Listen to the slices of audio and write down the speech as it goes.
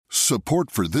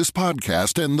Support for this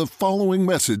podcast and the following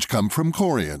message come from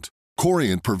Corient.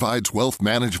 Corient provides wealth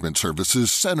management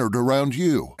services centered around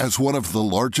you. As one of the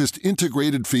largest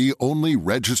integrated fee-only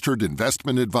registered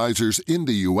investment advisors in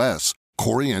the U.S.,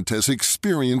 Corient has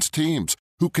experienced teams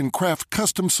who can craft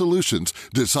custom solutions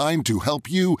designed to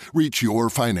help you reach your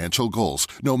financial goals,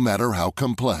 no matter how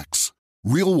complex.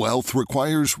 Real wealth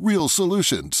requires real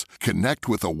solutions. Connect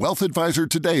with a wealth advisor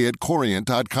today at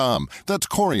Corient.com. That's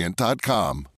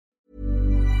Corient.com.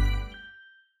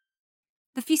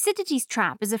 The Thucydides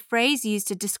trap is a phrase used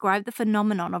to describe the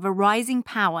phenomenon of a rising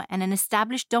power and an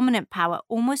established dominant power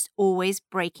almost always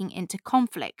breaking into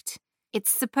conflict. It's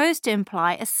supposed to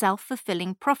imply a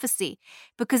self-fulfilling prophecy,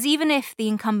 because even if the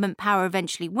incumbent power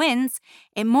eventually wins,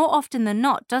 it more often than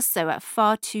not does so at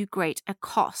far too great a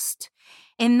cost.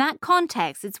 In that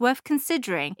context, it's worth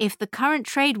considering if the current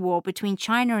trade war between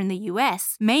China and the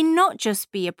US may not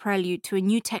just be a prelude to a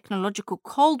new technological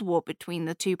Cold War between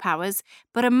the two powers,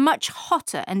 but a much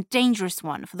hotter and dangerous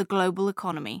one for the global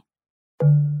economy.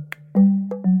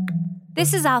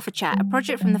 This is Alpha Chat, a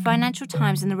project from the Financial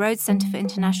Times and the Rhodes Centre for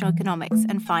International Economics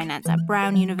and Finance at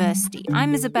Brown University.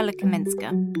 I'm Isabella Kaminska.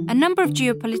 A number of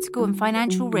geopolitical and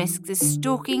financial risks is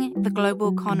stalking the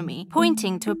global economy,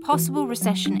 pointing to a possible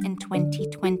recession in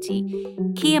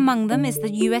 2020. Key among them is the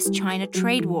US-China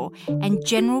trade war and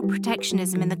general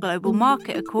protectionism in the global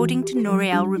market, according to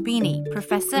Nouriel Roubini,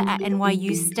 professor at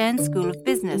NYU's Stern School of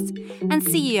Business and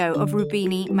CEO of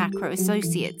Roubini Macro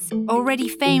Associates. Already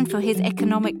famed for his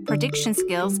economic prediction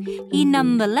skills, he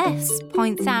nonetheless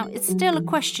points out it's still a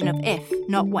question of if,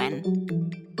 not when.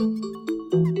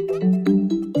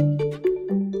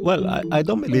 Well, I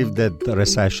don't believe that the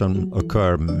recession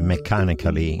occurs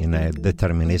mechanically in a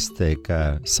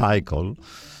deterministic cycle,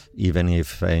 even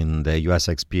if in the U.S.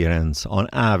 experience, on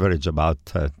average, about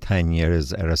 10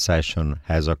 years a recession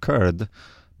has occurred.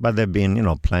 But there have been,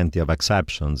 plenty of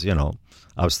exceptions.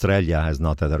 Australia has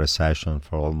not had a recession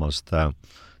for almost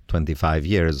 25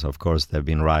 years. Of course, they've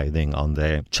been riding on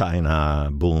the China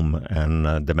boom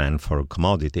and demand for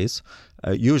commodities.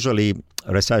 Usually,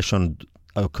 recession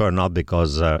occur not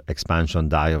because expansion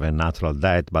die of a natural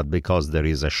death, but because there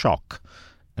is a shock.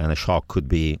 And a shock could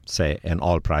be, say, an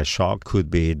oil price shock. Could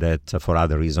be that for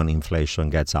other reason, inflation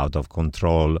gets out of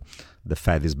control. The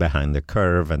Fed is behind the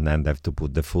curve, and then they have to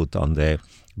put the foot on the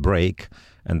brake,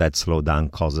 and that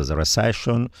slowdown causes a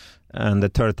recession. And the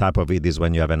third type of it is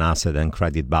when you have an asset and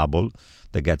credit bubble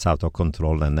that gets out of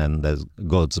control, and then the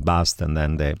goods bust, and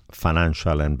then the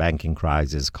financial and banking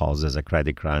crisis causes a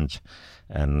credit crunch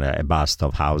and a bust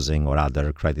of housing or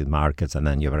other credit markets, and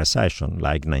then you have a recession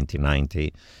like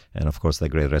 1990, and of course the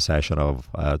Great Recession of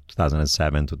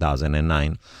 2007,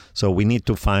 2009. So we need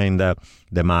to find the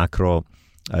macro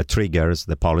triggers,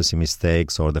 the policy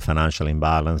mistakes or the financial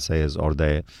imbalances or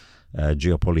the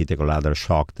geopolitical other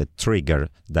shock that trigger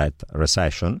that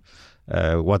recession.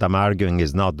 What I'm arguing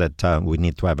is not that we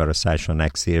need to have a recession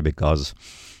next year because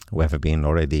we have been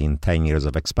already in 10 years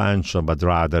of expansion, but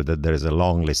rather that there is a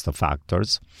long list of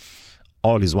factors.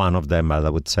 Oil is one of them, but I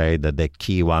would say that the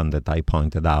key one that I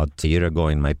pointed out a year ago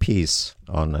in my piece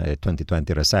on a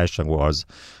 2020 recession was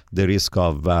the risk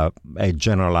of a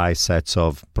generalized sets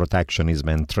of protectionism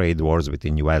and trade wars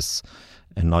between U.S.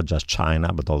 and not just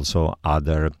China, but also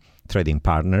other trading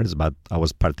partners. But I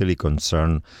was particularly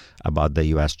concerned about the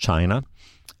U.S.-China.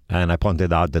 And I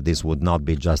pointed out that this would not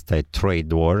be just a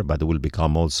trade war, but it will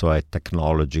become also a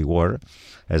technology war,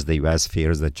 as the U.S.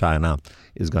 fears that China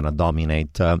is going to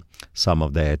dominate some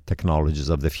of the technologies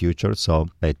of the future. So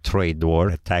a trade war,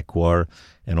 a tech war,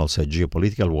 and also a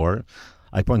geopolitical war.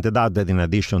 I pointed out that in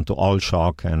addition to oil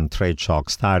shock and trade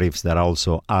shocks, tariffs, there are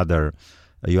also other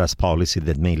U.S. policy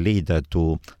that may lead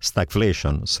to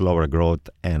stagflation, slower growth,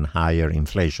 and higher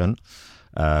inflation.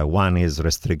 One is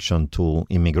restriction to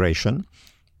immigration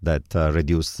that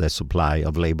reduced the supply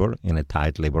of labor in a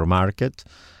tight labor market.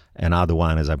 Another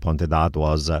one, as I pointed out,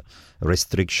 was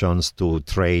restrictions to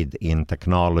trade in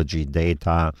technology,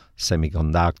 data,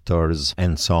 semiconductors,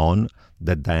 and so on,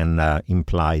 that then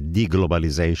imply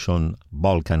deglobalization,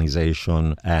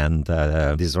 balkanization, and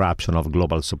disruption of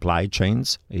global supply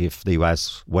chains. If the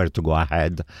U.S. were to go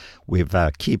ahead with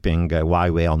keeping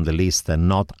Huawei on the list and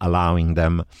not allowing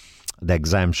them the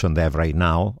exemption they have right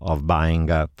now of buying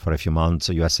for a few months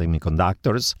U.S.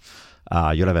 semiconductors,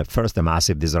 you'll have a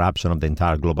massive disruption of the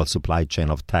entire global supply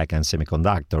chain of tech and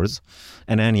semiconductors.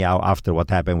 And anyhow, after what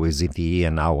happened with ZTE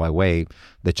and now Huawei,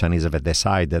 the Chinese have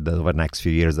decided that over the next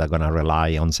few years they're going to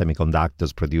rely on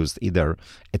semiconductors produced either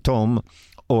at home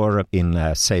or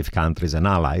in safe countries and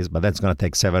allies, but that's going to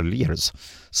take several years.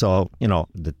 So,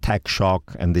 the tech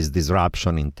shock and this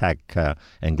disruption in tech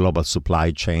and global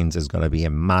supply chains is going to be a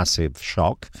massive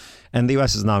shock. And the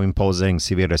U.S. is now imposing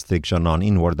severe restriction on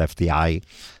inward FDI,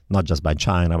 not just by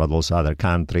China, but also other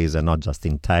countries, and not just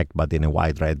in tech, but in a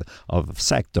wide range of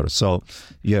sectors. So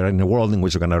you're in a world in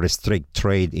which you're going to restrict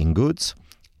trade in goods,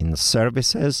 in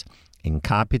services, in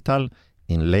capital,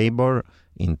 in labor,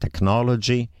 in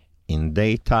technology, in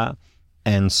data,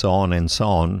 and so on and so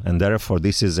on. And therefore,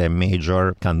 this is a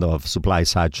major kind of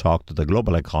supply-side shock to the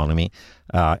global economy.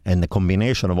 And the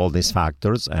combination of all these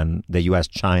factors and the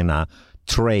U.S.-China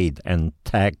trade and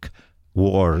tech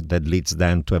war that leads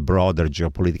then to a broader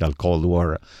geopolitical Cold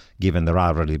War, given the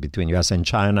rivalry between U.S. and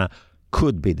China,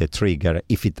 could be the trigger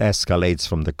if it escalates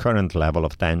from the current level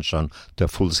of tension to a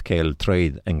full-scale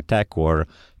trade and tech war,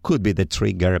 could be the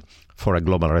trigger for a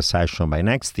global recession by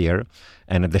next year.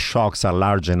 And if the shocks are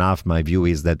large enough, my view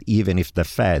is that even if the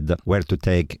Fed were to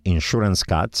take insurance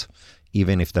cuts,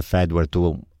 even if the Fed were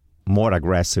to more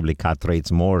aggressively cut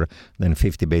rates more than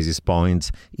 50 basis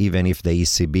points, even if the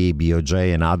ECB,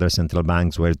 BOJ, and other central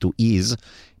banks were to ease,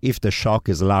 if the shock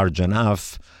is large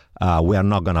enough, we are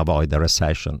not going to avoid the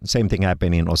recession. Same thing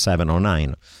happened in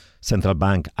 2007-09. Central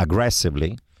bank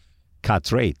aggressively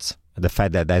cut rates. The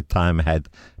Fed at that time had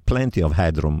plenty of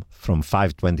headroom from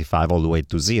 525 all the way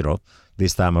to zero.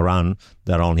 This time around,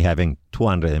 they're only having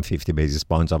 250 basis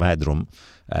points of headroom.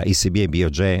 ECB and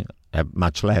BOJ have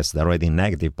much less. They're already in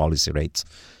negative policy rates.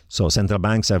 So central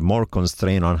banks have more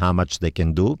constraint on how much they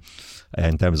can do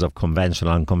in terms of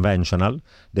conventional and unconventional.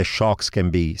 The shocks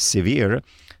can be severe.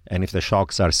 And if the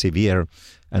shocks are severe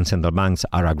and central banks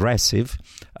are aggressive,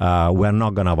 we're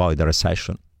not going to avoid the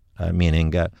recession.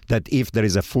 Meaning that if there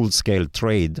is a full-scale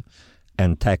trade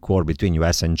and tech war between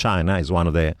U.S. and China, is one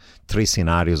of the three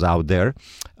scenarios out there,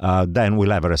 then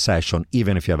we'll have a recession,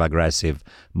 even if you have aggressive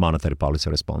monetary policy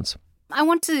response. I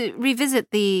want to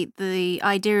revisit the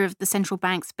idea of the central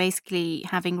banks basically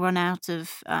having run out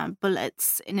of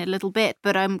bullets in a little bit,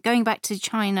 but I'm going back to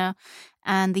China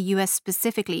and the US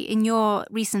specifically. In your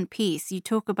recent piece, you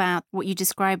talk about what you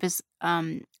describe as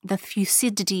the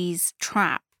Thucydides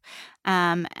trap.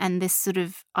 And this sort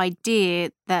of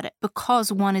idea that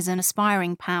because one is an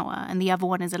aspiring power and the other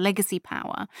one is a legacy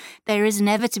power, there is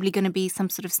inevitably going to be some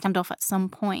sort of standoff at some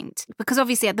point. Because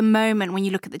obviously at the moment, when you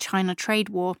look at the China trade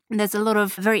war, there's a lot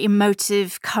of very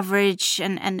emotive coverage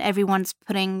and everyone's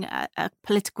putting a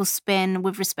political spin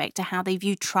with respect to how they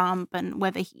view Trump and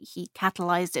whether he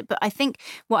catalyzed it. But I think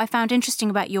what I found interesting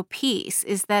about your piece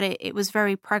is that it was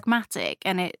very pragmatic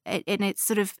and it's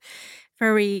sort of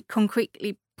very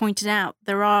concretely pointed out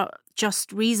there are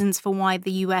just reasons for why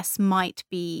the US might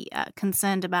be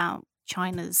concerned about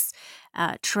China's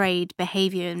trade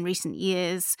behavior in recent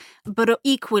years. But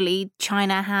equally,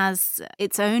 China has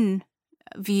its own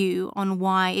view on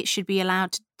why it should be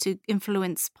allowed to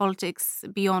influence politics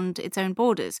beyond its own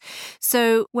borders.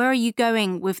 So where are you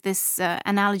going with this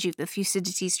analogy of the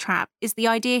Thucydides trap? Is the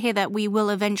idea here that we will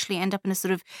eventually end up in a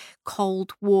sort of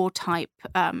Cold War type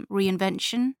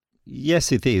reinvention?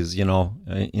 Yes, it is.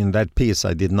 In that piece,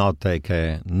 I did not take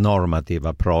a normative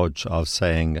approach of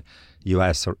saying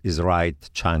U.S. is right,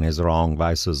 China is wrong,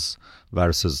 versus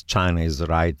China is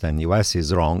right and U.S.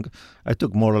 is wrong. I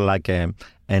took more like an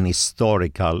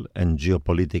historical and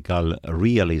geopolitical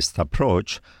realist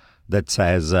approach that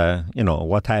says,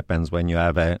 what happens when you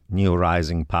have a new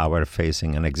rising power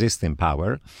facing an existing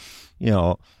power.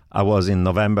 I was in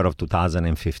November of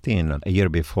 2015, a year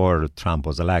before Trump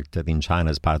was elected, in China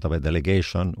as part of a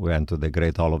delegation. We went to the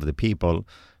Great Hall of the People,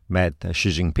 met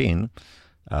Xi Jinping,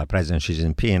 President Xi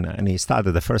Jinping, and he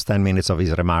started the first 10 minutes of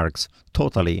his remarks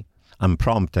totally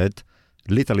unprompted,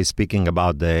 literally speaking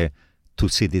about the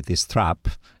Thucydides trap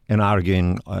and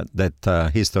arguing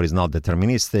that history is not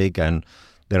deterministic and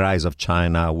the rise of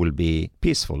China will be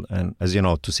peaceful. And as you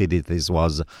know, Thucydides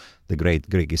was the great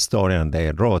Greek historian. They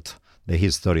wrote the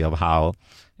history of how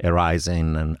a rise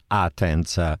in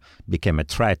Athens became a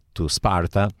threat to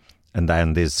Sparta, and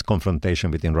then this confrontation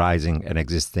between rising and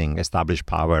existing established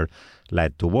power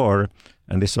led to war.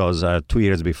 And this was 2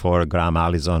 years before Graham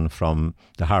Allison from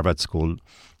the Harvard School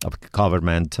of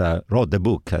Government wrote the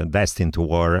book, Destined to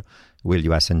War, Will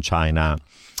U.S. and China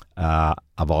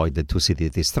Avoid the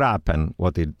Thucydides Trap? And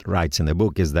what it writes in the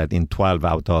book is that in 12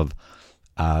 out of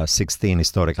 16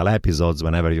 historical episodes,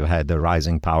 whenever you had a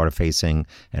rising power facing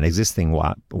an existing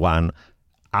one,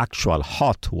 actual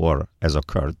hot war has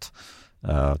occurred.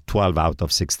 12 out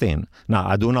of 16. Now,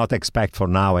 I do not expect for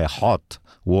now a hot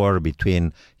war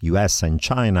between US and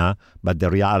China, but the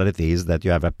reality is that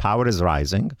you have a power is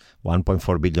rising,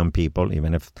 1.4 billion people,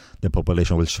 even if the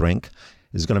population will shrink,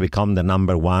 is going to become the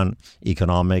number one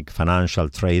economic, financial,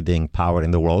 trading power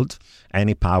in the world.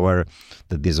 Any power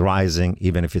that is rising,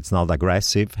 even if it's not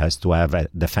aggressive, has to have a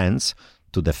defense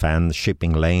to defend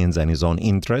shipping lanes and his own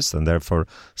interests, and therefore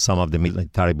some of the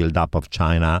military buildup of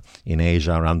China in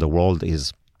Asia, around the world,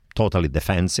 is totally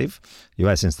defensive.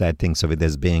 U.S. instead thinks of it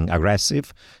as being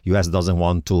aggressive. U.S. doesn't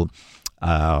want to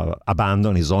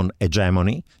abandon his own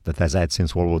hegemony that has had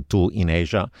since World War II in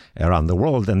Asia, around the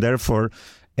world, and therefore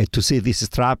to see this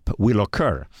trap will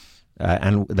occur.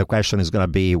 And the question is going to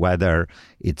be whether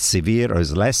it's severe or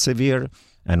is less severe,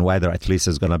 and whether at least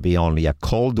it's going to be only a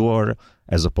Cold War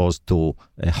as opposed to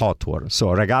a hot war.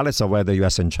 So regardless of whether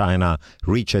U.S. and China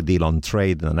reach a deal on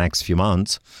trade in the next few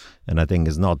months, and I think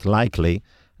it's not likely,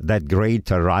 that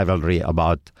greater rivalry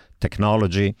about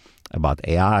technology, about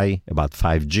AI, about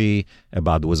 5G,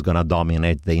 about who's going to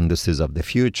dominate the industries of the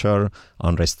future,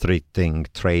 on restricting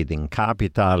trading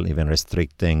capital, even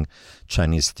restricting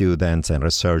Chinese students and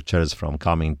researchers from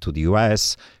coming to the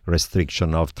US,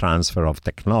 restriction of transfer of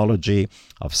technology,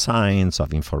 of science,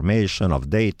 of information, of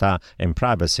data, and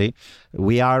privacy.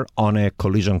 We are on a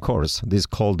collision course. This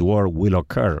Cold War will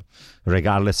occur,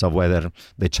 regardless of whether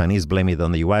the Chinese blame it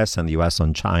on the US and the US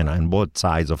on China. And both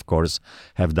sides, of course,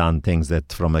 have done things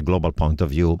that from a global point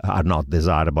of view are not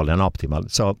desirable and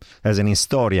optimal. So as an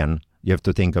historian, you have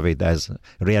to think of it as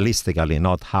realistically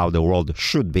not how the world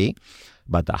should be,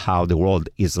 but how the world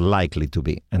is likely to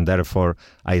be. And therefore,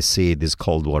 I see this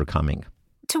Cold War coming.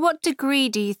 To what degree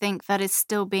do you think that is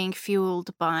still being fueled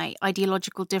by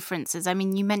ideological differences? I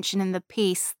mean, you mentioned in the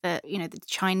piece that, the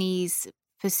Chinese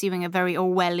pursuing a very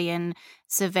Orwellian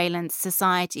surveillance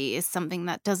society is something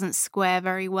that doesn't square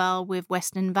very well with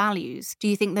Western values. Do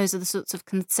you think those are the sorts of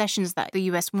concessions that the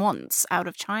US wants out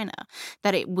of China,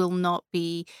 that it will not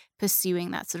be pursuing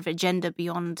that sort of agenda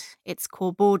beyond its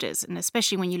core borders? And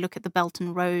especially when you look at the Belt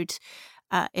and Road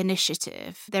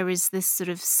initiative, there is this sort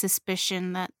of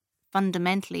suspicion that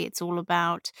fundamentally it's all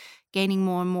about gaining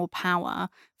more and more power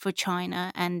for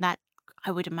China, and that, I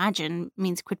would imagine,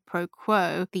 means quid pro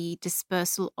quo, the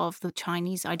dispersal of the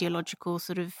Chinese ideological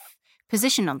sort of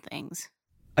position on things.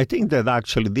 I think that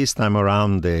actually this time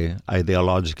around the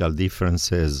ideological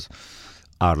differences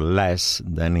are less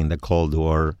than in the Cold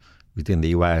War between the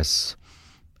US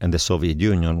and the Soviet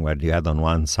Union, where you had on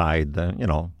one side,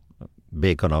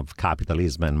 beacon of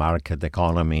capitalism and market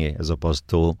economy as opposed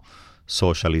to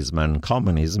socialism and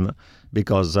communism,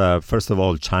 because first of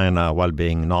all, China, while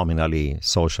being nominally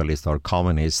socialist or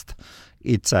communist,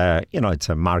 it's a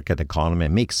market economy,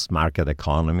 mixed market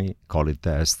economy, call it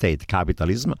state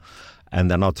capitalism,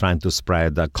 and they're not trying to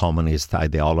spread a communist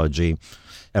ideology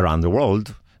around the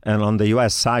world. And on the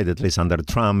U.S. side, at least under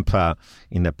Trump,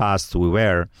 in the past we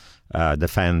were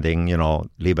defending,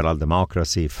 liberal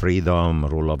democracy, freedom,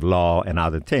 rule of law, and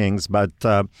other things, but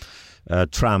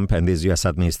Trump and his U.S.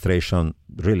 administration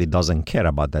really doesn't care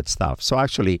about that stuff. So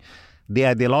actually, the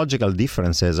ideological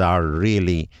differences are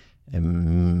really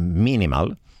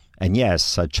minimal. And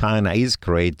yes, China is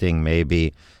creating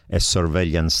maybe a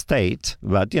surveillance state,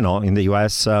 but, in the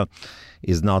U.S.,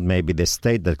 is not maybe the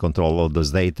state that controls all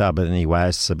those data, but in the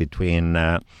U.S., between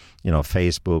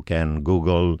Facebook and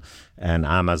Google and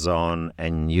Amazon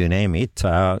and you name it,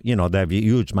 they have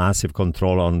huge, massive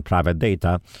control on private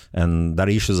data, and there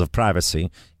are issues of privacy,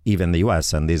 even in the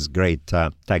U.S., and these great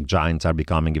tech giants are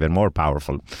becoming even more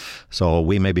powerful. So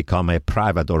we may become a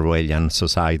private Orwellian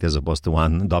society as opposed to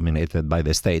one dominated by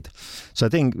the state. So I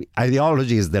think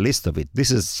ideology is the least of it. This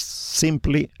is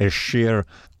simply a sheer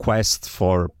quest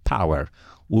for power.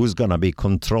 Who's going to be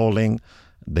controlling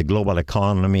the global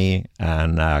economy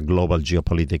and global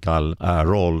geopolitical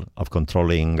role of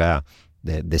controlling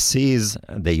the seas,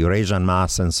 the Eurasian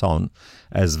mass, and so on,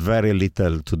 has very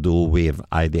little to do with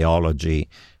ideology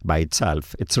by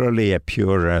itself. It's really a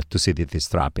pure Thucydides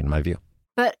trap, in my view.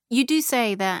 But you do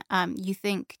say that you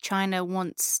think China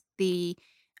wants the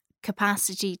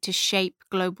capacity to shape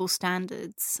global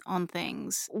standards on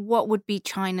things. What would be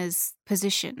China's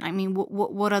position? I mean,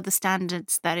 what are the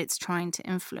standards that it's trying to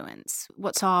influence?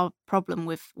 What's our problem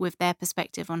with their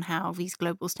perspective on how these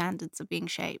global standards are being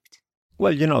shaped?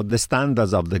 Well, the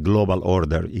standards of the global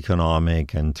order,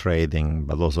 economic and trading,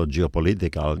 but also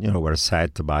geopolitical, were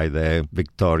set by the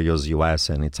victorious U.S.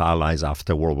 and its allies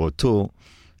after World War II.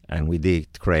 And we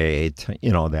did create, the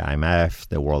IMF,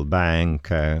 the World Bank,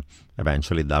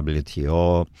 eventually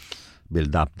WTO.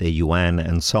 build up the UN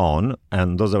and so on.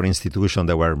 And those are institutions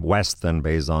that were Western,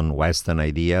 based on Western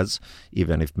ideas,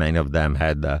 even if many of them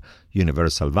had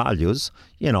universal values.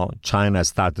 China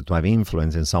started to have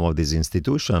influence in some of these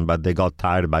institutions, but they got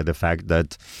tired by the fact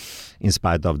that in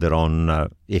spite of their own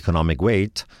economic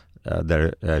weight,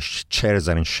 their shares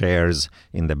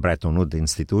in the Bretton Woods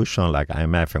institution like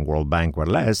IMF and World Bank were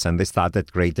less, and they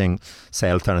started creating,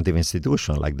 say, alternative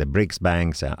institutions like the BRICS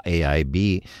banks,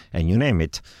 AIB, and you name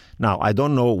it. Now, I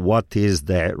don't know what is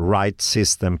the right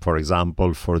system, for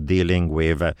example, for dealing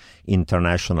with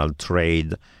international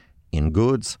trade in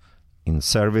goods, in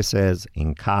services,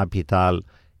 in capital,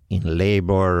 in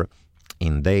labor,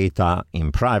 in data,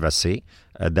 in privacy.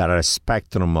 There are a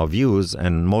spectrum of views,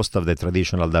 and most of the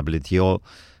traditional WTO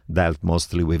dealt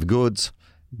mostly with goods,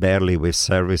 barely with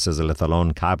services, let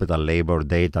alone capital, labor,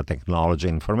 data, technology,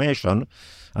 information.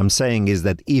 I'm saying is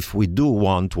that if we do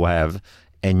want to have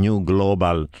a new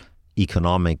global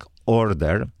economic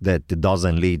order that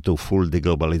doesn't lead to full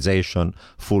deglobalization,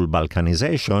 full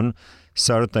balkanization,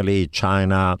 certainly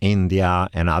China, India,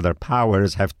 and other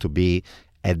powers have to be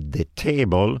at the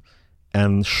table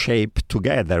and shape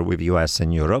together with US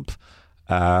and Europe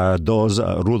those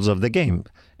rules of the game.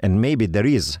 And maybe there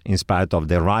is, in spite of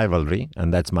the rivalry,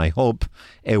 and that's my hope,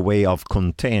 a way of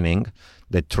containing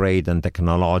the trade and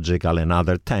technological and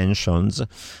other tensions,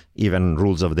 even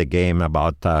rules of the game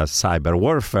about cyber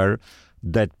warfare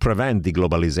that prevent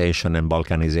deglobalization and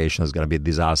balkanization is going to be a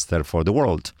disaster for the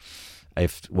world.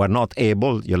 If we're not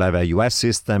able, you'll have a US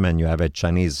system and you have a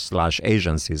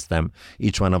Chinese/Asian system,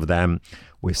 each one of them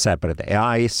with separate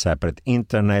AI, separate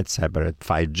internet, separate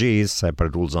 5Gs,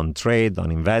 separate rules on trade,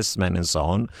 on investment, and so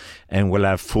on. And we'll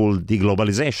have full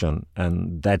deglobalization.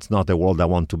 And that's not a world I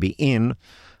want to be in.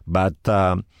 But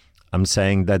I'm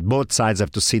saying that both sides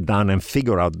have to sit down and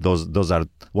figure out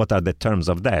what are the terms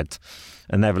of that,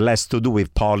 and have less to do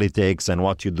with politics and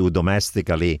what you do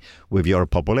domestically with your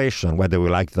population. Whether we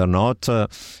like it or not,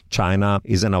 China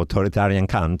is an authoritarian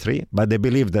country, but they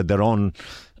believe that their own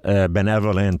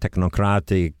benevolent,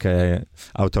 technocratic,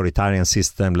 authoritarian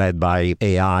system led by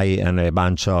AI and a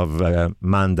bunch of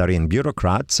Mandarin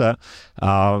bureaucrats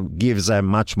gives a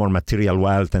much more material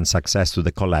wealth and success to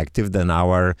the collective than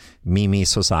our Mimi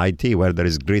society, where there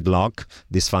is gridlock,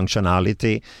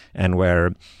 dysfunctionality, and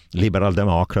where liberal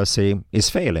democracy is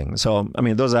failing. So,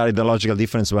 those are ideological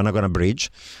differences we're not going to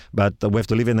bridge, but we have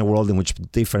to live in a world in which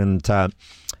different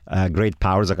great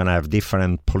powers are going to have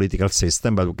different political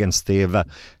systems, but we can still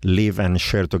live and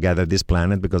share together this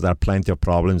planet, because there are plenty of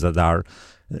problems that are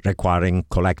requiring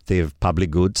collective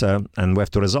public goods, and we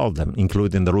have to resolve them,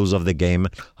 including the rules of the game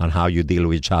on how you deal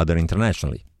with each other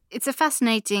internationally. It's a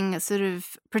fascinating sort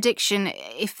of prediction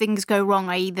if things go wrong,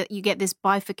 i.e. that you get this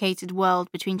bifurcated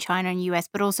world between China and US,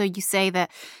 but also you say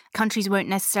that countries won't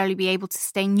necessarily be able to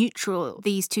stay neutral.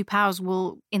 These two powers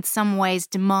will in some ways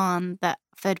demand that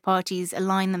third parties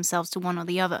align themselves to one or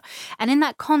the other. And in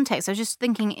that context, I was just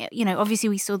thinking, obviously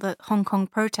we saw the Hong Kong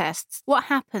protests. What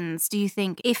happens, do you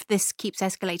think, if this keeps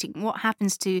escalating? What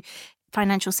happens to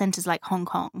financial centers like Hong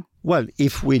Kong? Well,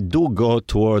 if we do go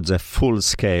towards a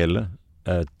full-scale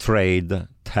trade,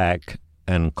 tech,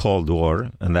 and Cold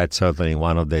War, and that's certainly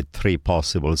one of the three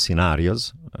possible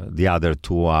scenarios. The other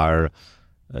two are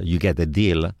you get a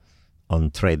deal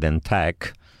on trade and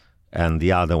tech, and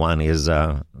the other one is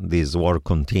this war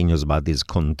continues, but is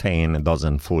contained and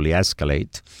doesn't fully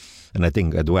escalate. And I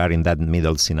think that we're in that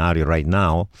middle scenario right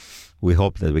now. We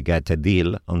hope that we get a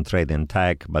deal on trade and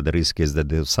tech, but the risk is that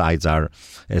the sides are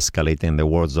escalating the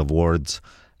wars of words,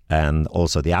 and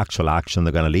also the actual action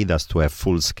they're going to lead us to a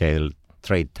full-scale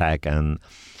trade tech and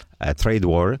trade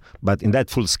war. But in that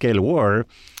full-scale war,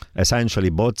 essentially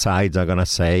both sides are going to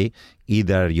say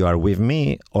either you are with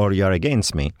me or you are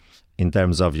against me in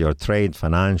terms of your trade,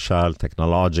 financial,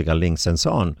 technological links, and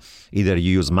so on. Either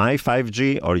you use my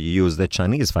 5G or you use the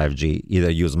Chinese 5G. Either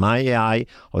use my AI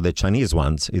or the Chinese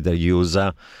ones. Either use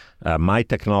my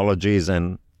technologies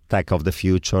and tech of the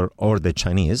future or the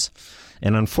Chinese.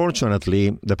 And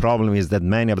unfortunately, the problem is that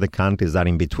many of the countries are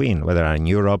in between, whether in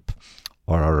Europe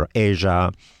or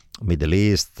Asia, Middle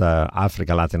East,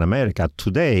 Africa, Latin America.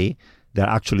 Today, they're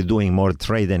actually doing more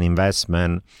trade and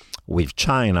investment with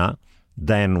China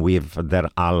than with their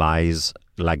allies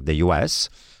like the US,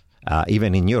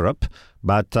 even in Europe.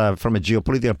 But from a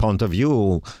geopolitical point of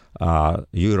view,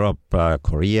 Europe,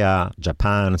 Korea,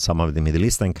 Japan, some of the Middle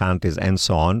Eastern countries, and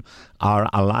so on, are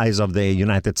allies of the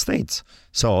United States.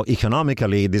 So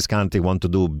economically, this country want to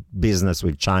do business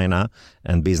with China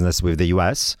and business with the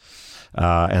US.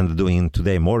 and doing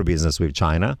today more business with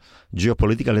China.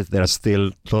 Geopolitically, they're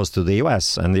still close to the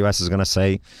U.S., and the U.S. is going to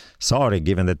say, sorry,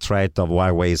 given the threat of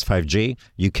Huawei's 5G,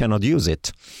 you cannot use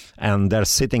it. And they're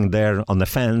sitting there on the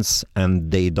fence,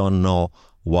 and they don't know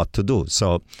what to do.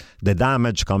 So the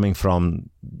damage coming from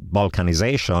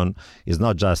balkanization is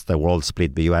not just the world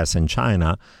split by U.S. and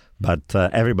China, but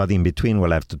everybody in between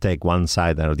will have to take one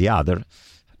side or the other.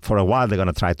 For a while, they're going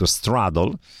to try to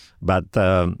straddle, but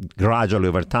gradually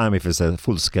over time, if it's a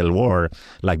full-scale war,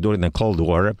 like during the Cold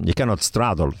War, you cannot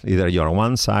straddle. Either you're on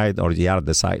one side or the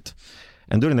other side.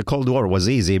 And during the Cold War, it was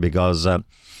easy because,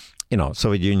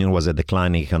 Soviet Union was a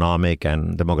declining economic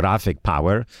and demographic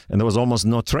power, and there was almost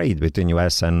no trade between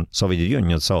U.S. and Soviet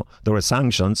Union. So there were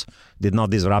sanctions, did not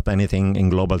disrupt anything in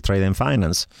global trade and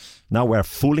finance. Now we're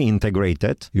fully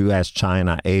integrated, U.S.,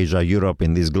 China, Asia, Europe,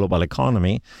 in this global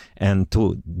economy, and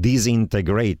to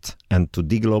disintegrate and to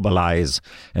deglobalize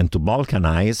and to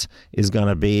balkanize is going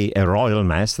to be a royal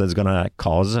mess that's going to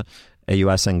cause a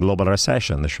U.S. and global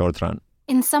recession in the short run.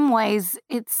 In some ways,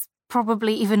 it's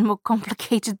probably even more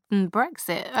complicated than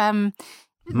Brexit.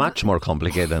 Much more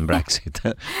complicated than Brexit.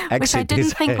 Which I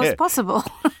didn't think was possible.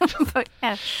 But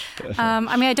yeah,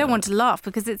 I don't want to laugh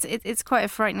because it's quite a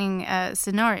frightening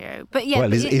scenario. But yeah,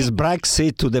 well, is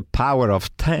Brexit to the power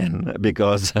of 10?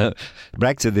 Because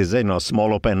Brexit is a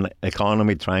small open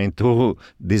economy trying to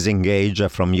disengage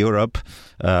from Europe,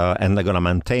 and they're going to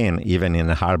maintain, even in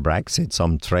a hard Brexit,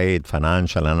 some trade,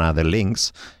 financial, and other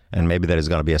links. And maybe there is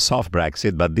going to be a soft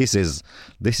Brexit, but this is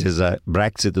a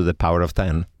Brexit to the power of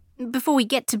 10. Before we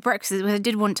get to Brexit, I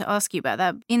did want to ask you about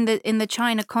that. In the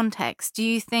China context, do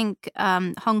you think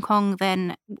Hong Kong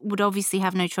then would obviously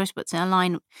have no choice but to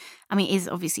align? I mean, it is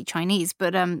obviously Chinese,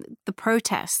 but the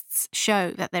protests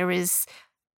show that there is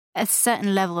a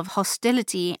certain level of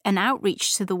hostility and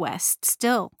outreach to the West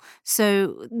still.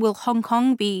 So will Hong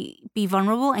Kong be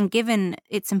vulnerable? And given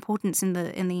its importance in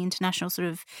the international sort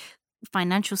of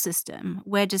financial system,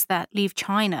 where does that leave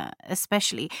China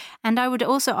especially? And I would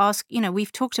also ask,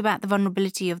 we've talked about the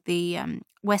vulnerability of the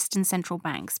Western central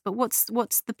banks, but what's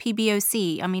the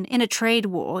PBOC? I mean, in a trade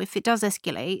war, if it does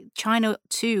escalate, China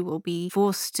too will be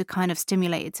forced to kind of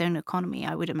stimulate its own economy,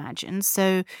 I would imagine.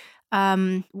 So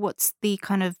what's the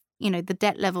kind of, the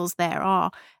debt levels there are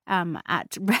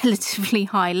at relatively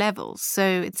high levels. So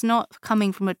it's not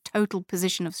coming from a total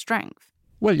position of strength.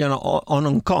 Well, on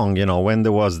Hong Kong, when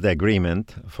there was the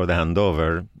agreement for the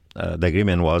handover, the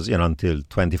agreement was, until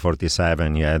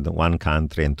 2047, you had one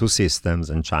country and two systems,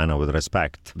 and China would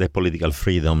respect the political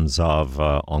freedoms of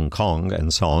Hong Kong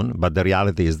and so on. But the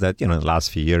reality is that, in the last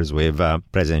few years, with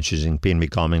President Xi Jinping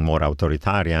becoming more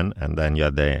authoritarian, and then you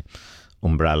had the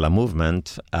umbrella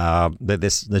movement,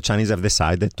 the Chinese have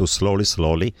decided to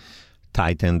slowly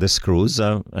tighten the screws,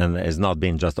 and it's not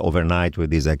been just overnight with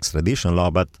this extradition law,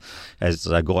 but as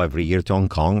I go every year to Hong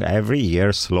Kong, every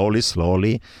year,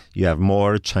 slowly, you have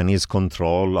more Chinese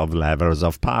control of levels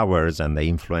of powers and the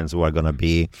influence who are going to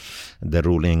be the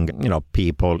ruling,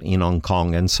 people in Hong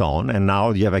Kong and so on. And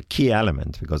now you have a key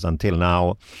element, because until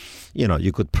now,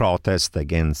 you could protest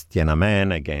against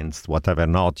Tiananmen, against whatever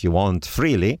not you want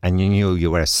freely, and you knew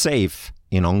you were safe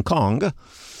in Hong Kong.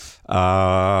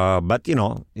 But,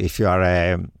 if you are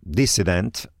a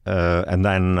dissident and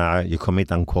then you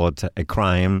commit, unquote, a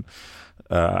crime,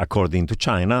 according to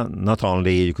China, not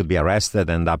only you could be arrested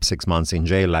and up 6 months in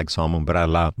jail like some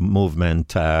umbrella movement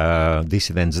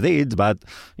dissidents did, but,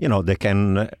 they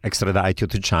can extradite you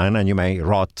to China and you may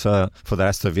rot for the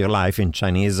rest of your life in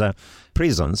Chinese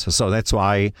prisons. So that's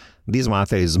why this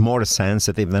matter is more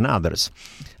sensitive than others.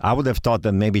 I would have thought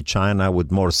that maybe China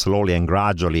would more slowly and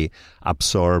gradually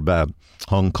absorb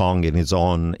Hong Kong in its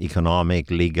own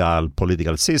economic, legal,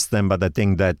 political system. But I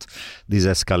think that this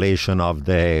escalation of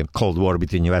the Cold War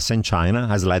between US and China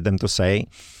has led them to say,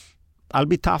 I'll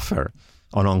be tougher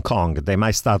on Hong Kong. They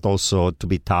might start also to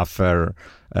be tougher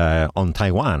on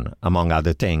Taiwan, among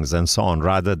other things, and so on,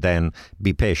 rather than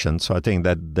be patient. So I think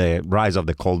that the rise of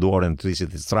the Cold War and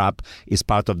Thucydides trap is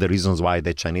part of the reasons why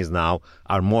the Chinese now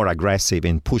are more aggressive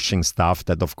in pushing stuff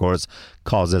that, of course,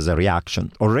 causes a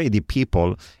reaction. Already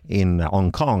people in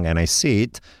Hong Kong, and I see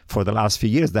it for the last few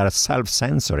years, that are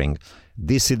self-censoring.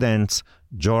 Dissidents,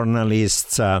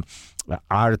 journalists,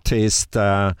 artists,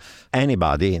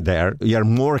 anybody there, you're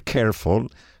more careful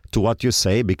to what you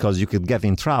say because you could get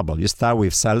in trouble. You start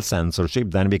with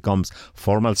self-censorship, then it becomes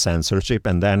formal censorship,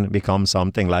 and then becomes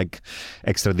something like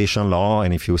extradition law.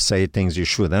 And if you say things you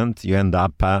shouldn't, you end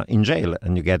up in jail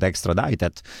and you get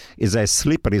extradited. It's a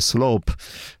slippery slope.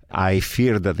 I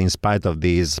fear that in spite of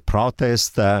these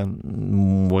protests,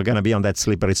 we're going to be on that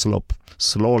slippery slope,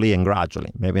 slowly and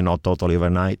gradually. Maybe not totally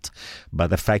overnight,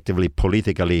 but effectively,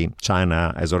 politically,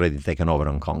 China has already taken over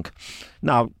Hong Kong.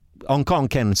 Now, Hong Kong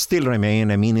can still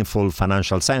remain a meaningful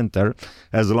financial center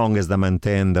as long as they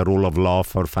maintain the rule of law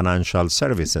for financial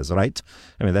services, right?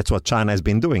 I mean, that's what China has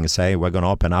been doing, say, we're going to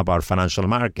open up our financial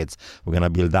markets. We're going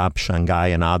to build up Shanghai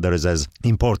and others as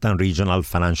important regional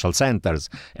financial centers,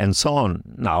 and so on.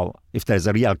 Now, if there's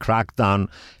a real crackdown,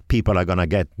 people are going to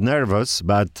get nervous,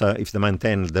 but if they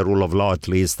maintain the rule of law, at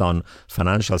least on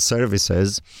financial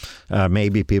services,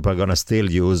 maybe people are going to still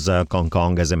use Hong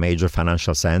Kong as a major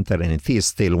financial center, and it is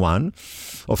still one.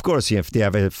 Of course, if they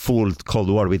have a full Cold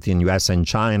War between US and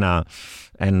China,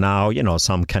 and now,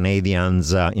 some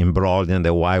Canadians embroiled in the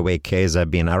Huawei case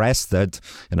have been arrested.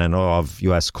 And I know of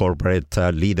U.S. corporate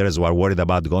leaders who are worried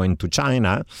about going to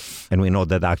China. And we know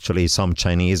that actually some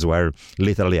Chinese were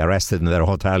literally arrested in their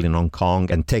hotel in Hong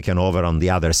Kong and taken over on the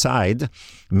other side.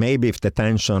 Maybe if the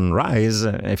tension rise,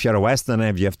 if you're a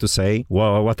Westerner, you have to say,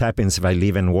 well, what happens if I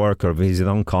live and work or visit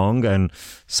Hong Kong and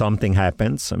something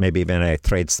happens, maybe even a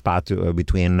trade spat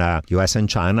between U.S. and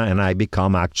China, and I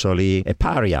become actually a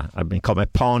pariah. I become a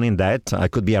pawn in that. I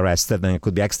could be arrested and I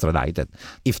could be extradited.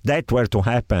 If that were to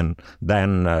happen,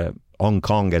 then Hong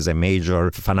Kong as a major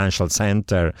financial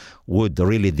center would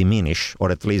really diminish,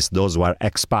 or at least those who are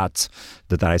expats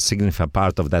that are a significant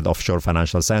part of that offshore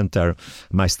financial center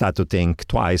might start to think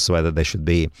twice whether they should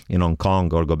be in Hong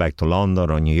Kong or go back to London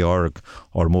or New York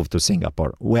or move to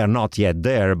Singapore. We are not yet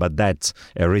there, but that's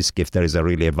a risk if there is a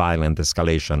really violent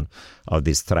escalation of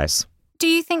this stress. Do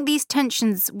you think these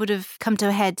tensions would have come to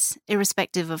a head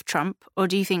irrespective of Trump, or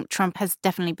do you think Trump has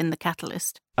definitely been the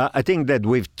catalyst? I think that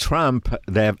with Trump,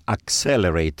 they have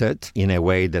accelerated in a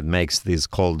way that makes this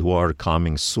Cold War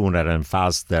coming sooner and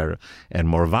faster and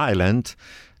more violent.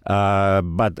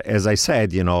 But as I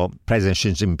said, President Xi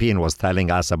Jinping was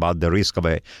telling us about the risk of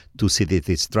a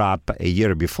Thucydides trap a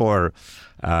year before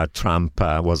Trump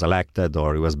was elected,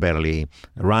 or he was barely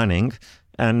running.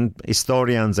 And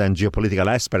historians and geopolitical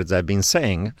experts have been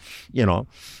saying,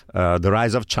 the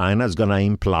rise of China is going to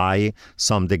imply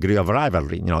some degree of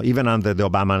rivalry. Even under the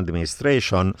Obama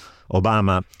administration,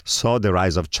 Obama saw the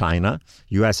rise of China.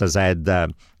 U.S. has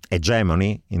had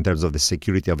hegemony in terms of the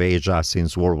security of Asia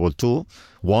since World War II,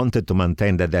 wanted to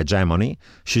maintain that hegemony.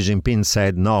 Xi Jinping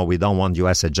said, no, we don't want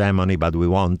U.S. hegemony, but we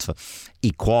want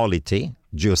equality,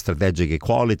 geostrategic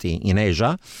equality in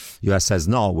Asia. U.S. says,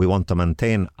 no, we want to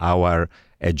maintain our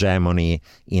hegemony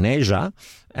in Asia.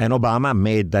 And Obama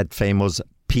made that famous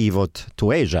pivot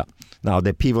to Asia. Now,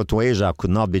 the pivot to Asia could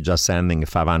not be just sending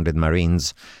 500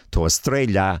 Marines to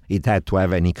Australia. It had to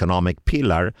have an economic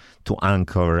pillar to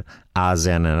anchor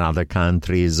ASEAN and other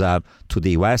countries to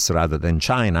the U.S. rather than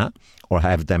China, or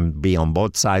have them be on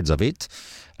both sides of it.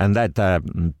 And that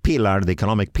pillar, the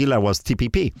economic pillar, was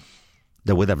TPP.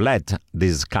 That would have led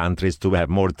these countries to have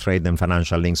more trade and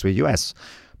financial links with U.S.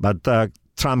 But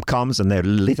Trump comes, and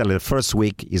literally the first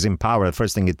week he's in power, the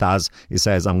first thing he does, he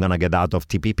says, I'm going to get out of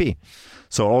TPP.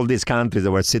 So all these countries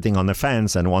that were sitting on the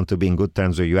fence and want to be in good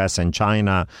terms with U.S. and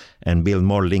China and build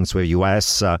more links with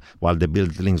U.S. While they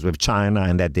build links with China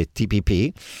and at the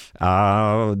TPP.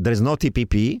 There is no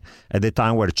TPP at the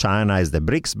time where China is the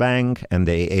BRICS Bank and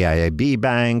the AIIB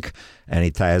Bank, and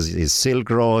it has its Silk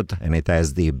Road, and it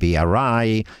has the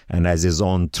BRI, and has its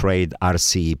own trade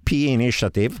RCEP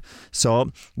initiative.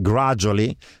 So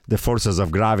gradually, the forces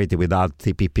of gravity without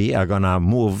TPP are going to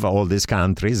move all these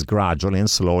countries gradually and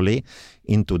slowly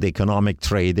into the economic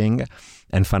trading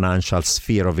and financial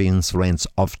sphere of influence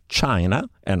of China,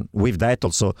 and with that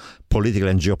also politically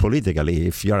and geopolitically.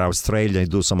 If you're Australia, you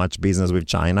do so much business with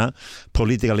China,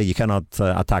 politically you cannot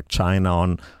attack China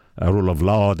on rule of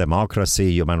law,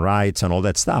 democracy, human rights, and all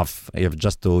that stuff. You have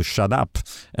just to shut up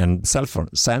and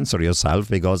censor yourself,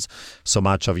 because so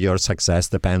much of your success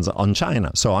depends on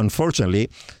China. So unfortunately,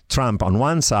 Trump on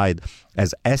one side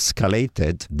has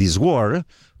escalated this war,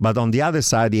 but on the other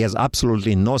side, he has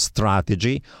absolutely no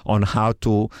strategy on how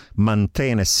to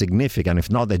maintain a significant, if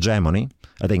not hegemony.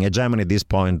 I think hegemony at this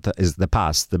point is the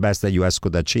past. The best that U.S.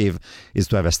 could achieve is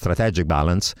to have a strategic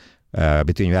balance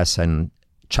between U.S. and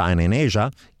China in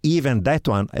Asia. Even that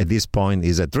one at this point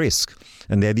is at risk.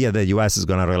 And the idea that the U.S. is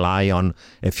going to rely on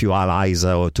a few allies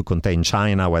to contain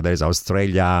China, whether it's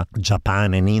Australia,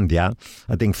 Japan, and India,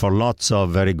 I think for lots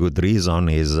of very good reason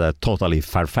is totally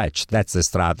far-fetched. That's the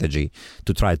strategy.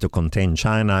 To try to contain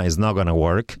China is not going to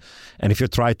work. And if you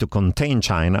try to contain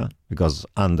China, because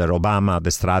under Obama,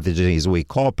 the strategy is we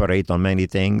cooperate on many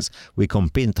things, we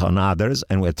compete on others,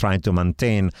 and we're trying to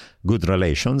maintain good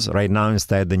relations. Right now,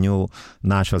 instead, the new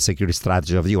national security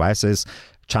strategy of the the US is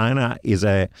China is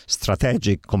a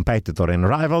strategic competitor and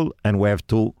rival, and we have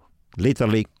to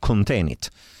literally contain it.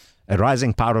 A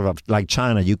rising power like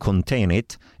China, you contain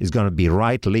it, is going to be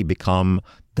rightly become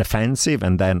defensive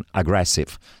and then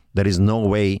aggressive. There is no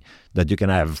way that you can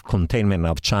have containment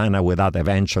of China without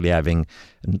eventually having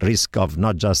risk of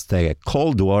not just a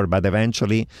Cold War, but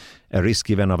eventually a risk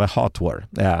even of a hot war.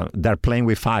 They're playing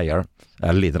with fire,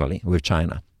 literally, with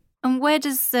China. And where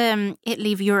does it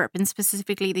leave Europe, and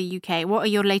specifically the UK? What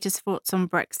are your latest thoughts on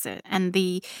Brexit and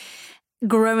the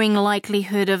growing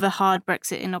likelihood of a hard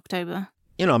Brexit in October?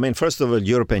 First of all,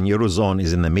 Europe and Eurozone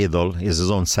is in the middle, is its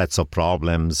own sets of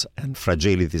problems and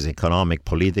fragilities, economic,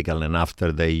 political, and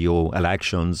after the EU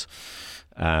elections,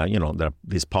 there are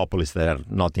these populists that are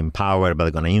not in power, but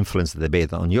are going to influence the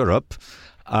debate on Europe.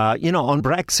 On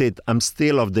Brexit, I'm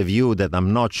still of the view that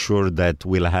I'm not sure that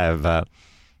we'll have a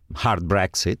hard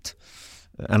Brexit.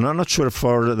 And I'm not sure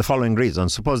for the following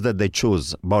reasons. Suppose that they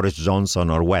choose Boris Johnson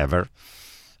or whoever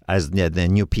as the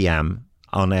new PM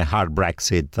on a hard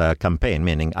Brexit campaign,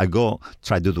 meaning I go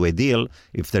try to do a deal.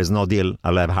 If there's no deal,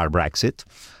 I'll have hard Brexit.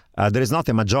 There is not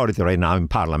a majority right now in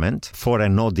Parliament for a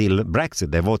no-deal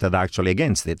Brexit. They voted actually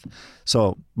against it.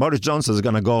 So Boris Johnson is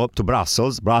going to go to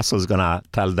Brussels. Brussels is going to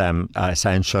tell them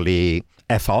essentially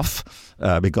F off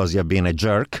because you've been a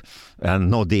jerk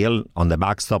and no deal on the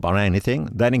backstop or anything.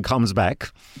 Then he comes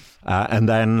back and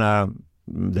then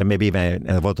there may be even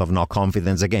a vote of no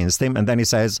confidence against him. And then he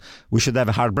says, we should have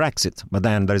a hard Brexit. But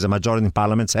then there is a majority in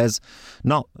Parliament says,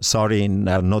 no, sorry,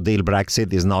 no deal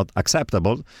Brexit is not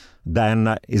acceptable.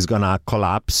 Then it's going to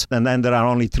collapse. And then there are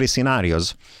only three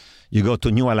scenarios. You go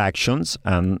to new elections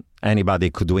and anybody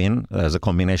could win. There's a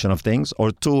combination of things.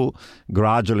 Or two,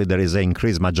 gradually there is an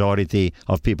increased majority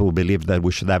of people who believe that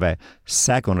we should have a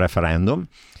second referendum.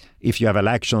 If you have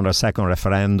election or a second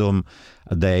referendum,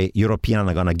 the Europeans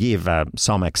are going to give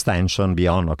some extension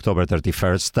beyond October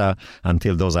 31st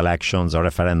until those elections or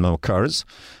referendum occurs.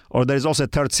 Or there is also a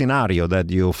third scenario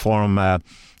that you form a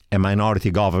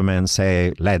minority government,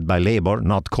 say, led by Labour,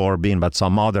 not Corbyn, but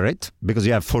some moderate, because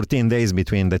you have 14 days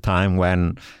between the time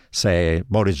when, say,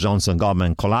 Boris Johnson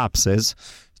government collapses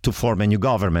to form a new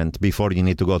government before you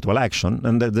need to go to election.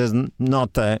 And there's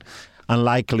not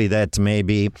unlikely that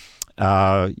maybe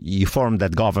you form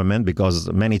that government, because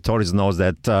many Tories know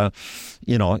that,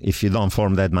 if you don't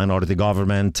form that minority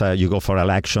government, you go for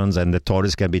elections and the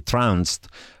Tories can be trounced,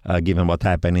 given what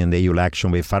happened in the EU election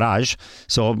with Farage.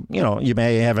 So, you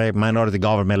may have a minority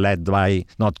government led by,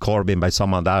 not Corbyn, by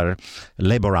some other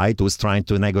Labourite who's trying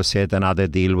to negotiate another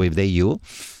deal with the EU.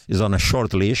 Is on a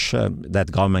short leash.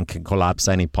 That government can collapse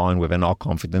any point with a no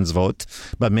confidence vote.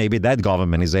 But maybe that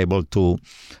government is able to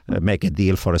make a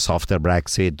deal for a softer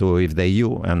Brexit with the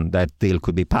EU, and that deal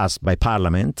could be passed by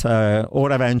Parliament.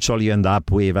 Or eventually you end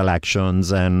up with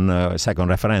elections and a second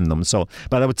referendum.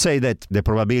 But I would say that the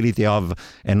probability of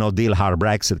a no-deal hard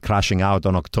Brexit crashing out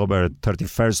on October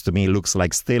 31st to me looks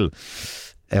like still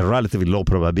a relatively low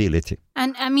probability.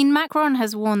 And Macron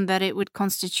has warned that it would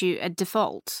constitute a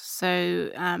default. So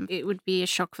it would be a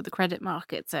shock for the credit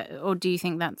markets. Or do you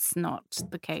think that's not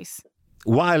the case?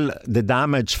 While the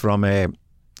damage from a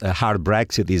hard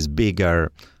Brexit is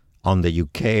bigger on the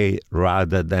UK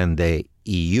rather than the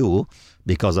EU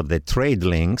because of the trade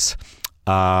links,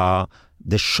 the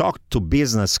shock to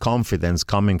business confidence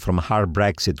coming from hard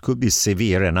Brexit could be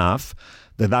severe enough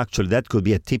that actually that could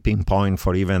be a tipping point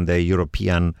for even the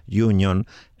European Union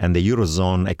and the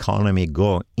Eurozone economy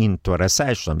go into a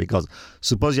recession. Because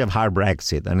suppose you have hard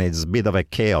Brexit and it's a bit of a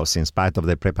chaos in spite of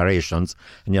the preparations,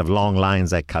 and you have long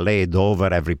lines at Calais,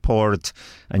 Dover, every port,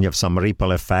 and you have some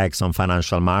ripple effects on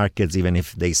financial markets, even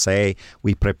if they say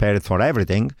we prepared for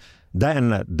everything,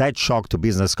 then that shock to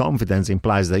business confidence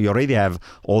implies that you already have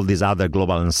all this other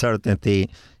global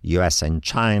uncertainty, US and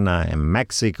China and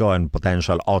Mexico and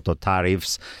potential auto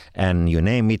tariffs and you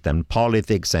name it, and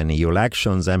politics and EU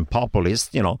elections and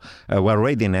populists. We're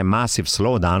already in a massive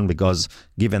slowdown because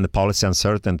given the policy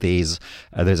uncertainties,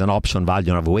 there's an option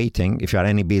value of waiting. If you are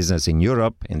any business in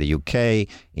Europe, in the UK,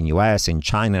 in US, in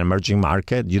China, emerging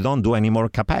market, you don't do any more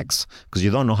capex because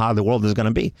you don't know how the world is going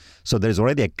to be. So there's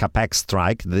already a capex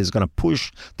strike that is going to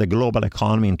push the global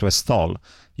economy into a stall.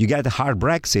 You get a hard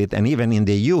Brexit, and even in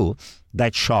the EU,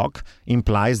 that shock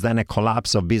implies then a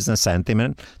collapse of business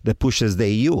sentiment that pushes the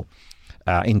EU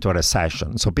into a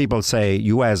recession. So people say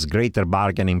US greater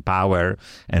bargaining power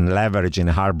and leverage in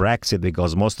a hard Brexit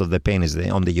because most of the pain is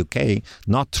on the UK.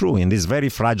 Not true. In this very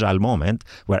fragile moment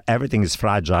where everything is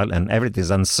fragile and everything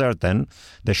is uncertain,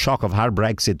 the shock of hard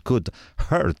Brexit could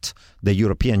hurt the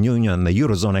European Union and the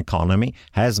Eurozone economy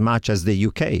as much as the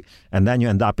UK. And then you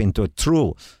end up into a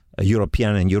true a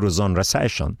European and Eurozone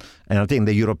recession. And I think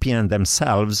the Europeans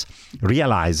themselves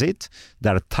realize it.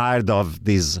 They're tired of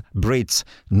these Brits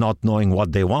not knowing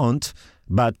what they want.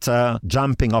 But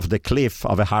jumping off the cliff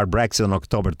of a hard Brexit on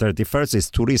October 31st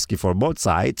is too risky for both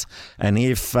sides. And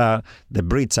if the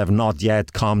Brits have not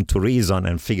yet come to reason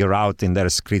and figure out in their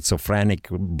schizophrenic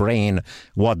brain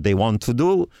what they want to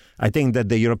do, I think that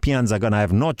the Europeans are going to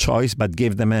have no choice but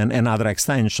give them another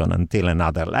extension until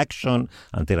another election,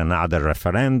 until another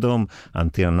referendum,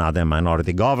 until another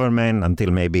minority government,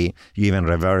 until maybe you even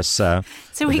reverse the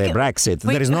Brexit.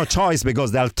 There is no choice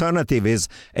because the alternative is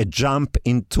a jump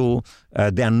into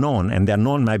the unknown, and the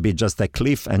unknown might be just a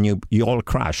cliff and you all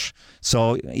crash.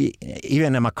 So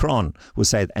even a Macron who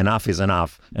said enough is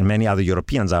enough, and many other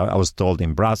Europeans, I was told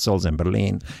in Brussels and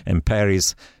Berlin and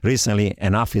Paris recently,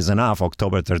 enough is enough.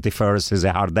 October 31st is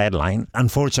a hard deadline.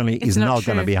 Unfortunately, it's not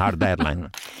going to be a hard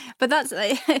deadline. But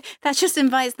that just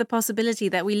invites the possibility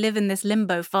that we live in this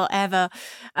limbo forever,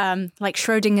 like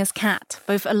Schrodinger's cat,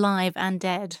 both alive and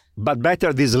dead. But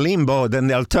better this limbo than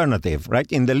the alternative, right?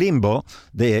 In the limbo,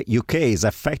 the UK is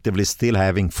effectively still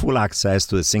having full access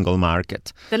to the single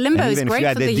market. The limbo is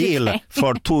great for the UK. Even if you had a deal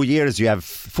for 2 years, you have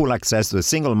full access to the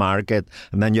single market,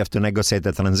 and then you have to negotiate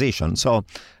the transition. So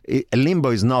a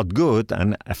limbo is not good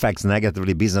and affects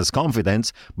negatively business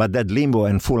confidence, but that limbo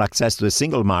and full access to the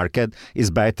single market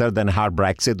is better than hard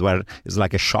Brexit, where it's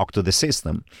like a shock to the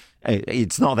system.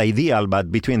 It's not ideal,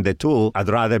 but between the two, I'd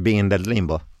rather be in that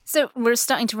limbo. So we're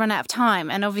starting to run out of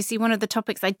time. And obviously one of the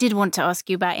topics I did want to ask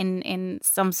you about in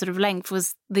some sort of length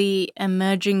was the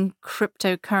emerging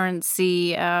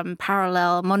cryptocurrency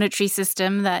parallel monetary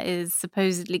system that is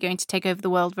supposedly going to take over the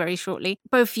world very shortly.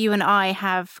 Both you and I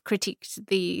have critiqued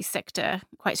the sector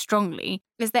quite strongly.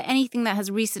 Is there anything that has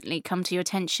recently come to your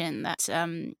attention that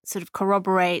sort of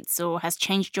corroborates or has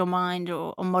changed your mind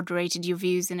or moderated your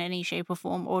views in any shape or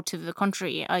form? Or to the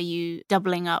contrary, are you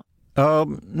doubling up?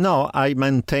 No, I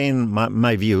maintain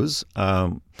my views.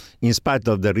 In spite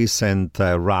of the recent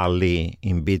rally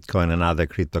in Bitcoin and other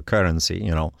cryptocurrency, in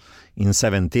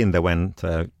 2017 they went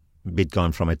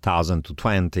Bitcoin from 1,000 to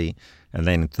 20, and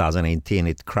then in 2018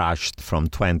 it crashed from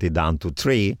 20 down to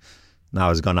 3. Now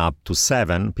it's gone up to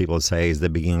 7. People say it's the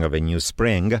beginning of a new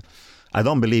spring. I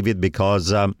don't believe it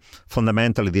because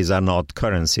fundamentally these are not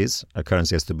currencies. A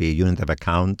currency has to be a unit of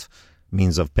account,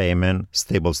 means of payment,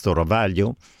 stable store of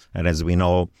value. And as we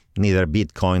know, neither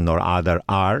Bitcoin nor other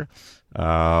are.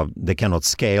 They cannot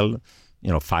scale,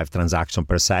 5 transactions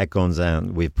per second,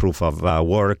 and with proof of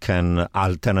work, and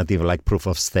alternative like proof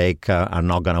of stake are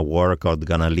not going to work or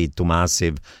going to lead to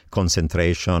massive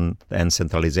concentration and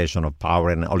centralization of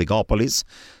power and oligopolies.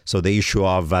 So the issue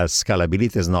of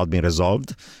scalability has not been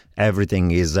resolved.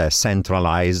 Everything is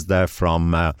centralized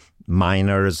from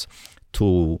miners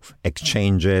to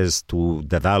exchanges, to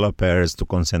developers, to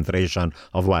concentration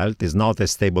of wealth. Is not a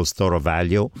stable store of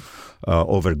value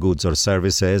over goods or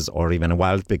services or even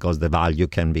wealth, because the value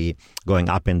can be going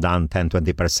up and down 10,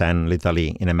 20%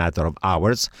 literally in a matter of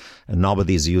hours. And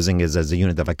nobody is using it as a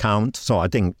unit of account. So I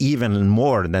think even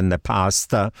more than the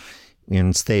past,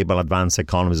 in stable, advanced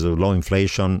economies with low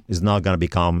inflation is not going to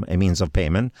become a means of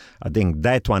payment. I think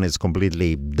that one is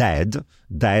completely dead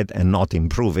and not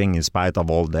improving in spite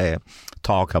of all the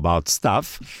talk about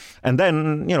stuff. And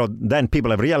then, then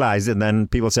people have realized it, and then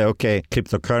people say, okay,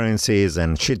 cryptocurrencies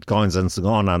and shitcoins and so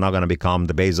on are not going to become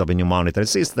the base of a new monetary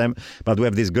system, but we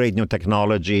have this great new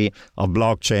technology of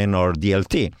blockchain or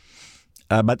DLT.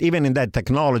 But even in that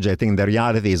technology, I think the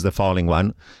reality is the following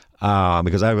one.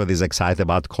 Because everybody's excited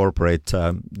about corporate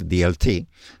DLT.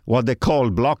 What they call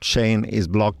blockchain is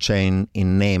blockchain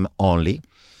in name only.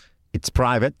 It's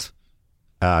private,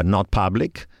 not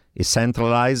public. It's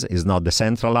centralized, is not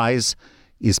decentralized.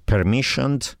 Is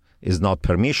permissioned, is not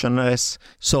permissionless.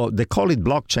 So they call it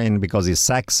blockchain because it's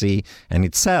sexy and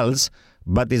it sells,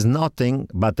 but it's nothing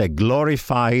but a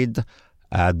glorified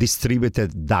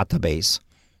distributed database.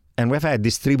 And we've had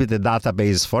distributed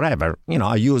database forever.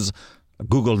 I use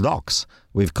Google Docs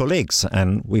with colleagues,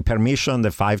 and we permission the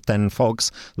 5-10 folks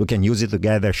who can use it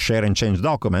together, share and change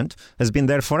document. Has been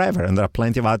there forever, and there are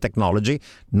plenty of other technology.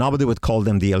 Nobody would call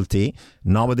them DLT.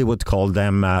 Nobody would call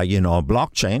them,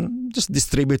 blockchain. Just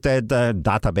distributed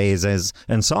databases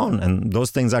and so on. And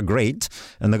those things are great,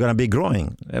 and they're going to be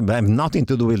growing. They have nothing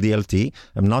to do with DLT,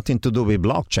 have nothing to do with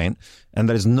blockchain. And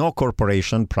there is no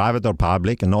corporation, private or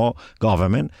public, and no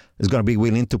government is going to be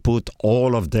willing to put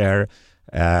all of their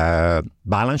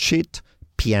balance sheet,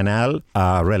 P&L,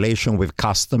 relation with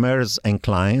customers and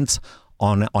clients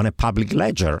on a public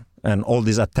ledger. And all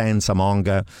these attempts among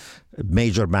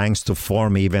major banks to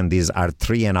form even these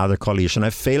R3 and other coalition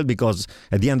have failed because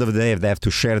at the end of the day, they have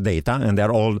to share data, and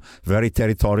they're all very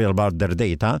territorial about their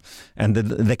data, and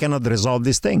they cannot resolve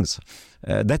these things.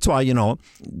 That's why, there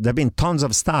have been tons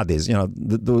of studies.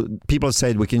 The people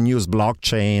said we can use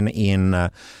blockchain in,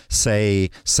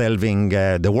 say, solving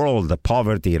the world, the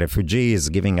poverty, refugees,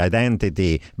 giving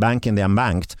identity, banking the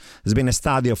unbanked. There's been a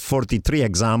study of 43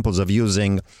 examples of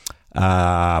using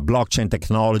blockchain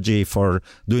technology for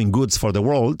doing goods for the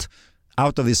world.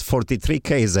 Out of these 43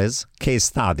 case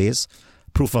studies,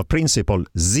 proof of principle,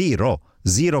 zero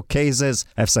cases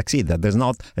have succeeded. There's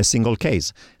not a single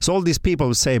case. So all these people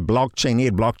who say blockchain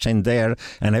here, blockchain there,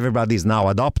 and everybody's now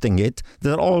adopting it,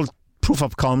 they're all proof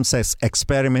of concept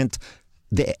experiment.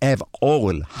 They have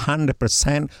all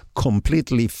 100%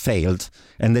 completely failed.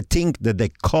 And the thing that they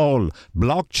call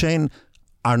blockchain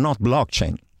are not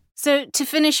blockchain. So to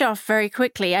finish off very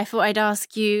quickly, I thought I'd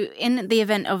ask you, in the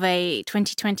event of a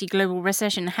 2020 global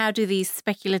recession, how do these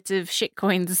speculative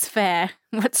shitcoins fare?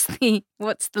 What's the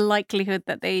likelihood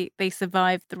that they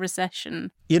survive the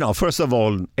recession? First of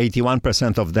all,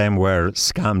 81% of them were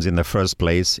scams in the first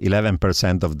place.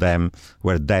 11% of them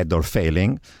were dead or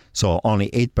failing. So only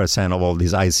 8% of all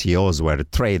these ICOs were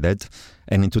traded.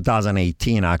 And in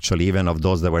 2018, actually, even of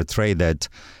those that were traded,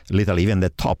 even the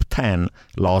top 10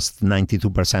 lost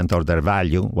 92% of their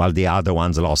value, while the other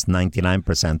ones lost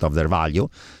 99% of their value.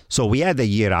 So we had a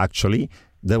year, actually,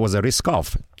 there was a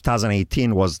risk-off.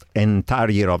 2018 was an entire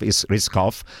year of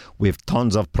risk-off with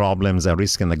tons of problems and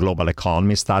risk in the global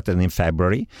economy, started in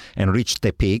February and reached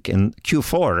a peak in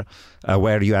Q4,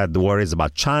 where you had the worries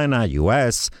about China,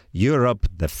 US, Europe,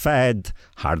 the Fed,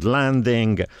 hard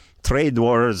landing, trade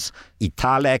wars,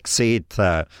 Italy exit,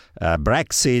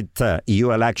 Brexit, EU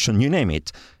election, you name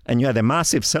it. And you had a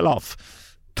massive sell-off,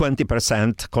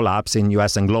 20% collapse in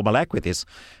US and global equities.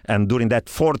 And during that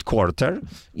fourth quarter,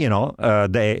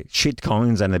 the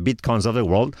shitcoins and the bitcoins of the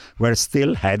world were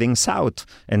still heading south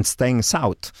and staying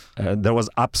south. There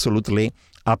was absolutely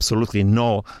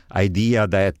no idea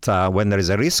that when there is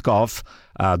a risk-off,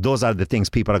 those are the things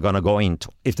people are going to go into.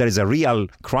 If there is a real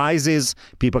crisis,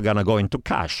 people are going to go into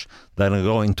cash. They're going to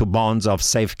go into bonds of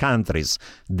safe countries.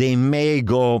 They may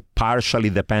go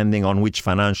partially, depending on which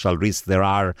financial risks there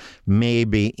are,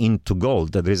 maybe into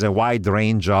gold. There is a wide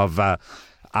range of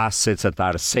assets that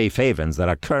are safe havens, that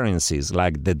are currencies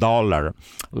like the dollar,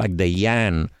 like the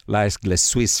yen, like the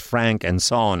Swiss franc, and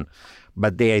so on.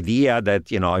 But the idea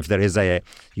that, if there is a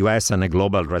U.S. and a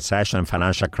global recession,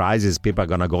 financial crisis, people are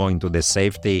going to go into the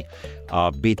safety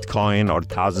of Bitcoin or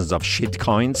thousands of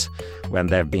shitcoins when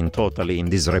they've been totally in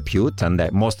disrepute and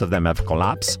that most of them have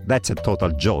collapsed, that's a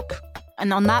total joke.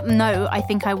 And on that note, I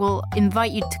think I will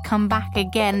invite you to come back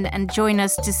again and join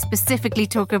us to specifically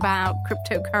talk about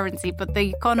cryptocurrency. But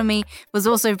the economy was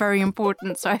also very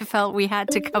important, so I felt we had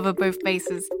to cover both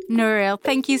bases. Nouriel,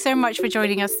 thank you so much for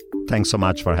joining us. Thanks so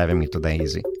much for having me today,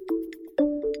 Izzy.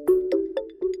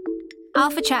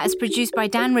 Alpha Chat is produced by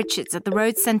Dan Richards at the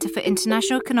Rhodes Centre for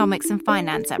International Economics and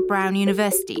Finance at Brown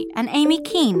University and Amy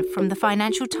Keane from the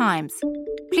Financial Times.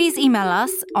 Please email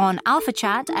us on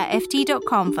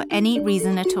alphachat@ft.com for any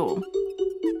reason at all.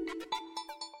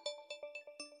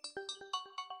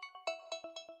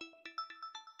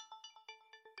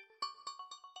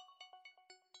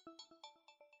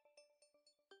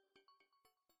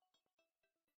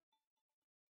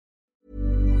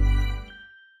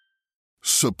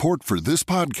 Support for this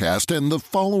podcast and the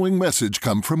following message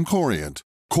come from Corient.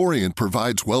 Corient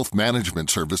provides wealth management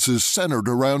services centered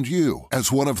around you.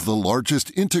 As one of the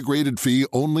largest integrated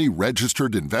fee-only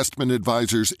registered investment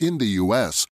advisors in the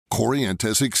U.S., Corient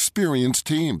has experienced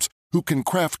teams who can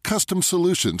craft custom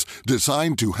solutions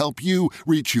designed to help you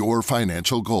reach your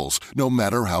financial goals, no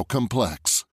matter how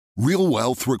complex. Real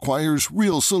wealth requires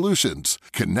real solutions.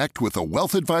 Connect with a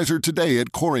wealth advisor today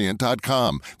at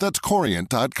Corient.com. That's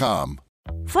Corient.com.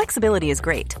 Flexibility is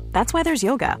great. That's why there's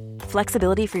yoga.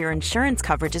 Flexibility for your insurance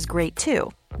coverage is great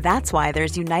too. That's why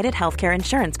there's United Healthcare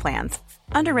Insurance Plans.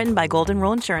 Underwritten by Golden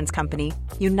Rule Insurance Company,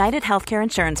 United Healthcare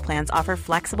Insurance Plans offer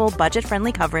flexible,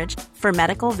 budget-friendly coverage for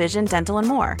medical, vision, dental, and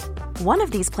more. One of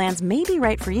these plans may be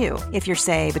right for you if you're,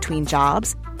 say, between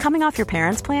jobs, coming off your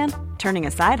parents' plan, turning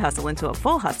a side hustle into a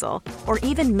full hustle, or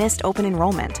even missed open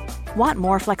enrollment. Want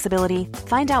more flexibility?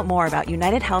 Find out more about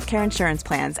United Healthcare Insurance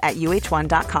Plans at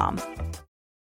uh1.com.